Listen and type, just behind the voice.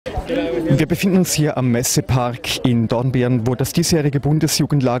Wir befinden uns hier am Messepark in Dornbirn, wo das diesjährige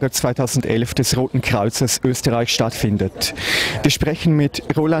Bundesjugendlager 2011 des Roten Kreuzes Österreich stattfindet. Wir sprechen mit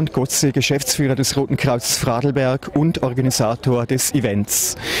Roland Gotze, Geschäftsführer des Roten Kreuzes Vorarlberg und Organisator des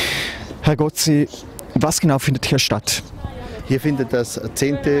Events. Herr Gotze, was genau findet hier statt? Hier findet das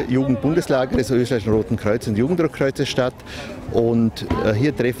 10. Jugendbundeslager des österreichischen Roten Kreuzes und Jugenddruckkreuzes statt. Und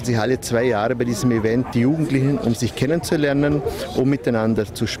hier treffen sich alle 2 Jahre bei diesem Event die Jugendlichen, um sich kennenzulernen, um miteinander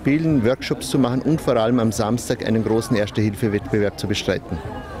zu spielen, Workshops zu machen und vor allem am Samstag einen großen Erste-Hilfe-Wettbewerb zu bestreiten.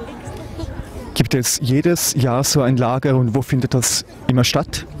 Gibt es jedes Jahr so ein Lager und wo findet das immer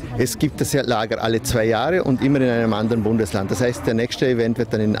statt? Es gibt das Lager alle 2 Jahre und immer in einem anderen Bundesland. Das heißt, der nächste Event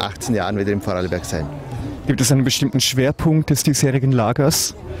wird dann in 18 Jahren wieder im Vorarlberg sein. Gibt es einen bestimmten Schwerpunkt des diesjährigen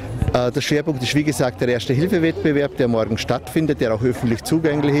Lagers? Der Schwerpunkt ist wie gesagt der Erste-Hilfe-Wettbewerb, der morgen stattfindet, der auch öffentlich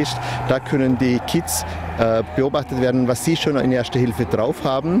zugänglich ist. Da können die Kids beobachtet werden, was sie schon in Erste Hilfe drauf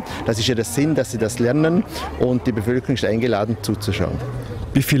haben. Das ist ja der Sinn, dass sie das lernen und die Bevölkerung ist eingeladen zuzuschauen.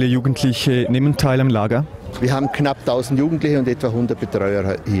 Wie viele Jugendliche nehmen teil am Lager? Wir haben knapp 1000 Jugendliche und etwa 100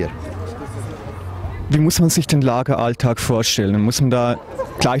 Betreuer hier. Wie muss man sich den Lageralltag vorstellen? Muss man da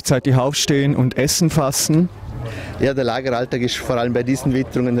gleichzeitig aufstehen und Essen fassen? Ja, der Lageralltag ist vor allem bei diesen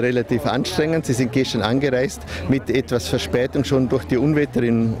Witterungen relativ anstrengend. Sie sind gestern angereist mit etwas Verspätung schon durch die Unwetter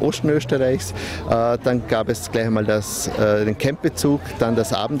im Osten Österreichs. Dann gab es gleich einmal den Campbezug, dann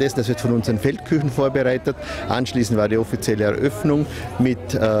das Abendessen, das wird von unseren Feldküchen vorbereitet. Anschließend war die offizielle Eröffnung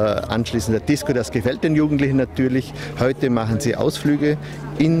mit anschließender Disco, das gefällt den Jugendlichen natürlich. Heute machen sie Ausflüge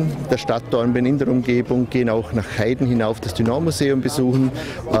in der Stadt Dornbirn, in der Umgebung, gehen auch nach Heiden hinauf, das Dynamo-Museum besuchen.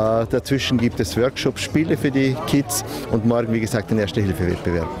 Dazwischen gibt es Workshops, Spiele für die Kids und morgen, wie gesagt, den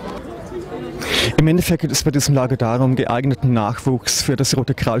Erste-Hilfe-Wettbewerb. Im Endeffekt geht es bei diesem Lager darum, geeigneten Nachwuchs für das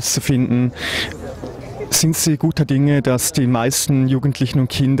Rote Kreuz zu finden. Sind Sie guter Dinge, dass die meisten Jugendlichen und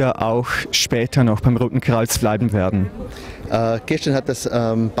Kinder auch später noch beim Roten Kreuz bleiben werden? Gestern hat das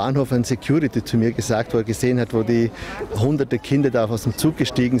Bahnhof ein Security zu mir gesagt, wo er gesehen hat, wo die hunderte Kinder da aus dem Zug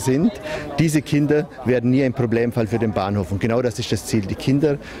gestiegen sind. Diese Kinder werden nie ein Problemfall für den Bahnhof. Und genau das ist das Ziel, die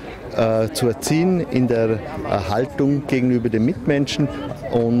Kinder zu erziehen in der Haltung gegenüber den Mitmenschen.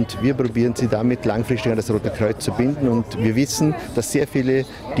 Und wir probieren sie damit langfristig an das Rote Kreuz zu binden. Und wir wissen, dass sehr viele,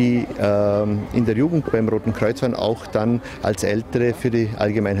 die in der Jugend beim Roten Kreuz waren, auch dann als Ältere für die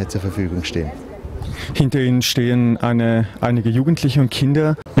Allgemeinheit zur Verfügung stehen. Hinter Ihnen stehen einige Jugendliche und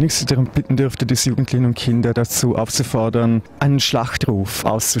Kinder. Wenn ich Sie darum bitten dürfte, diese Jugendlichen und Kinder dazu aufzufordern, einen Schlachtruf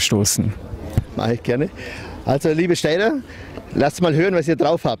auszustoßen. Mache ich gerne. Also, liebe Steiner, lasst mal hören, was ihr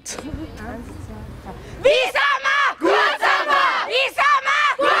drauf habt. Wie Sommer, gut Sommer! Wie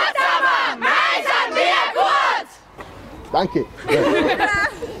Sommer, gut Sommer! Mai sind wir gut! Danke. Ja.